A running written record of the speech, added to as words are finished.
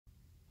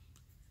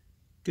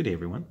Good day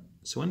everyone.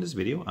 So in this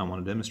video I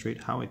want to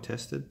demonstrate how I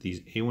tested these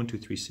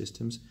A123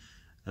 systems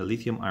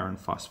lithium iron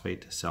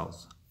phosphate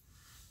cells.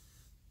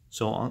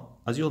 So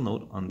as you'll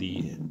note on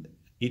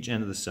each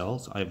end of the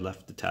cells I've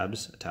left the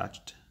tabs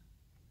attached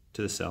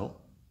to the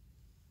cell.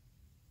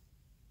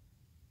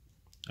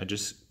 I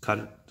just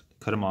cut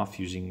them off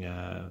using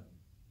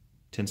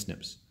tin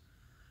snips.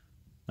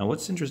 Now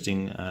what's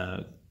interesting,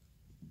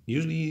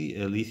 usually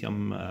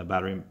lithium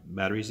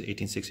batteries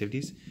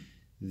 18650s,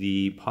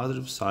 the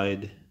positive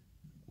side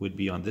would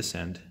be on this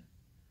end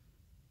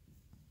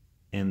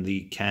and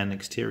the can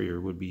exterior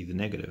would be the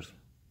negative,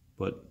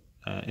 but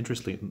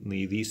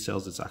interestingly these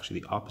cells it's actually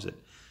the opposite,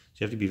 so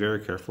you have to be very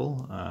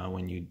careful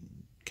when you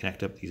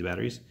connect up these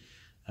batteries.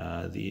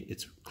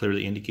 It's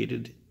clearly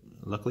indicated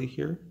luckily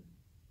here,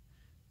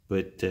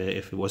 but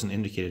if it wasn't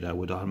indicated I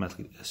would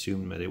automatically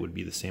assume that it would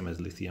be the same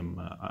as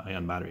lithium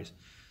ion batteries,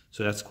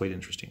 so that's quite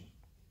interesting.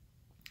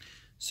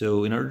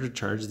 So in order to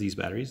charge these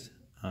batteries,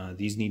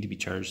 these need to be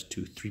charged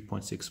to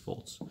 3.6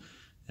 volts.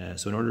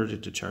 So in order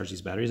to charge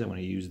these batteries, I want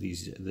to use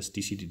this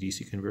DC to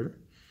DC converter.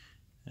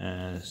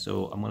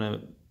 So I'm going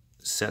to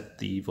set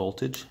the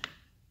voltage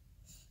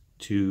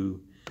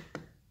to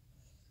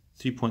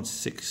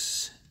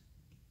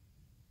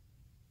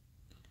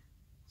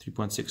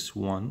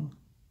 3.61,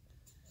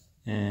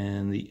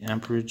 and the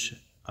amperage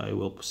I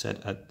will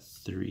set at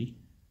 3.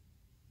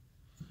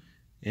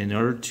 In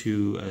order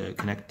to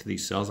connect to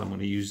these cells, I'm going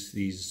to use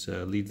these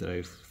leads that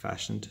I've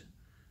fashioned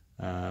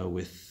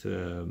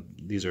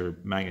these are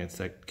magnets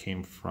that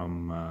came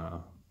from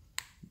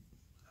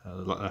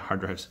hard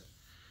drives.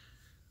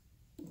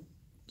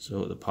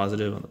 So the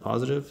positive on the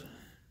positive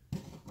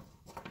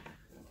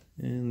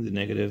and the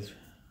negative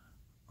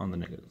on the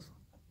negative.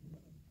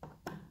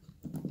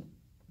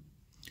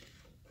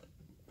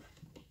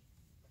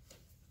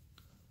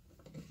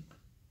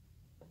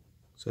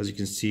 So as you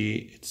can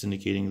see, it's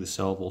indicating the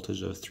cell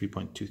voltage of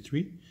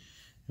 3.23. And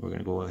we're going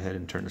to go ahead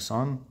and turn this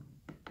on.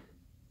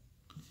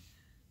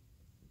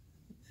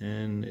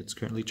 And it's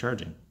currently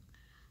charging.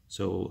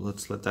 So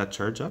let's let that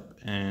charge up,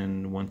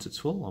 and once it's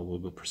full,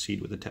 we'll proceed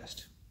with the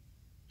test.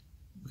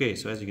 Okay,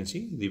 so as you can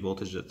see, the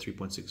voltage is at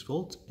 3.6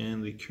 volts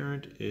and the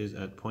current is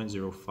at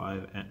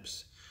 0.05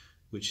 amps,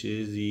 which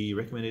is the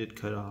recommended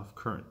cutoff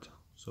current.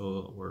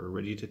 So we're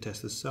ready to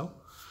test this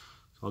cell.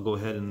 So I'll go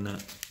ahead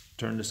and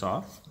turn this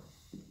off.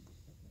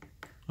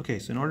 Okay,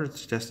 so in order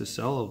to test this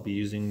cell, I'll be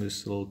using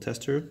this little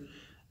tester.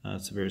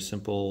 It's a very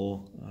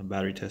simple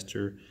battery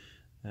tester.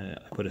 I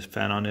put a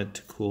fan on it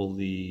to cool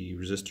the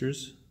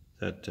resistors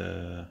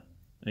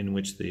in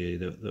which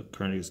the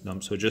current is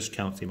dumped, so it just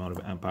counts the amount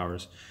of amp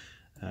hours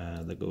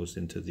that goes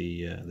into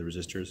the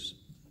resistors.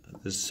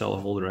 This cell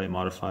holder I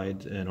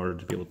modified in order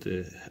to be able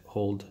to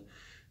hold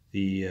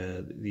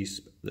the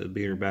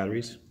bigger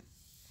batteries.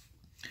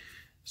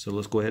 So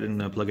let's go ahead and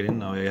plug it in.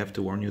 Now I have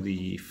to warn you,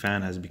 the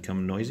fan has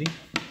become noisy,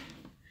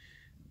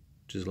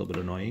 which is a little bit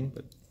annoying,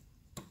 but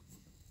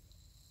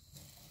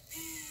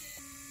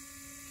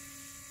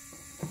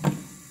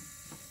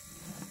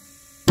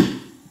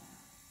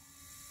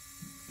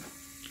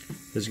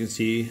as you can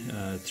see,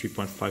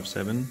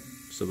 3.57,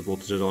 so the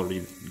voltage has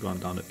already gone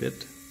down a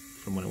bit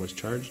from when it was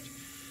charged.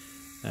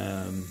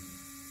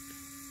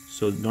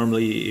 So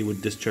normally it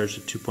would discharge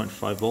to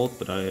 2.5 volt,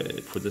 but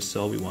for this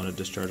cell we want to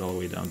discharge all the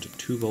way down to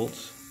 2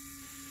 volts.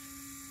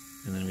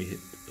 And then we hit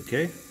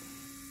OK.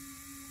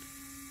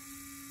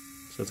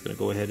 So it's going to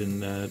go ahead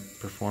and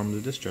perform the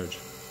discharge.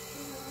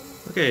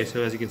 Okay,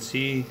 so as you can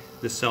see,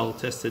 the cell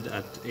tested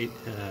at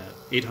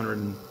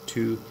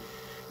 802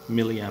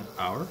 milliamp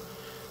hour.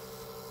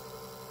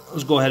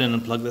 Let's go ahead and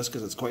unplug this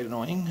because it's quite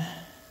annoying.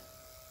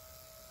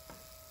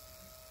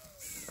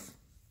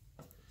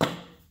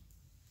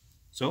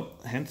 So,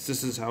 hence,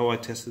 this is how I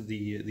tested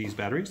these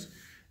batteries.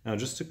 Now,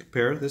 just to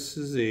compare, this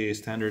is a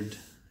standard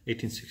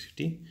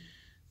 18650,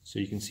 so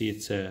you can see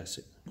it's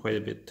quite a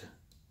bit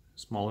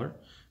smaller,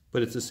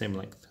 but it's the same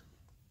length.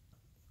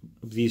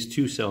 These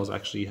two cells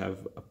actually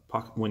have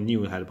when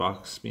new had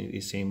approximately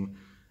the same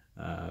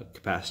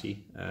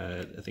capacity.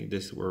 I think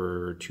this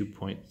were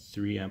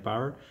 2.3 amp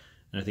hour.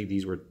 And I think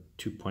these were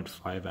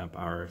 2.5 amp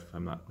hour if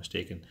I'm not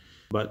mistaken.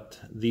 But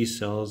these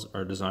cells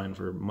are designed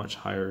for much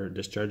higher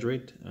discharge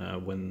rate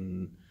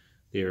when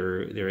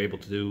they're able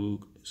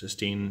to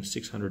sustain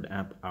 600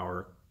 amp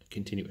hour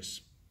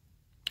continuous.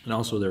 And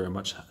also they're a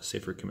much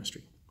safer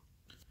chemistry.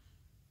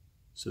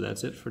 So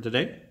that's it for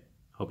today.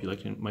 Hope you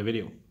liked my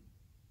video.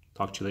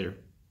 Talk to you later.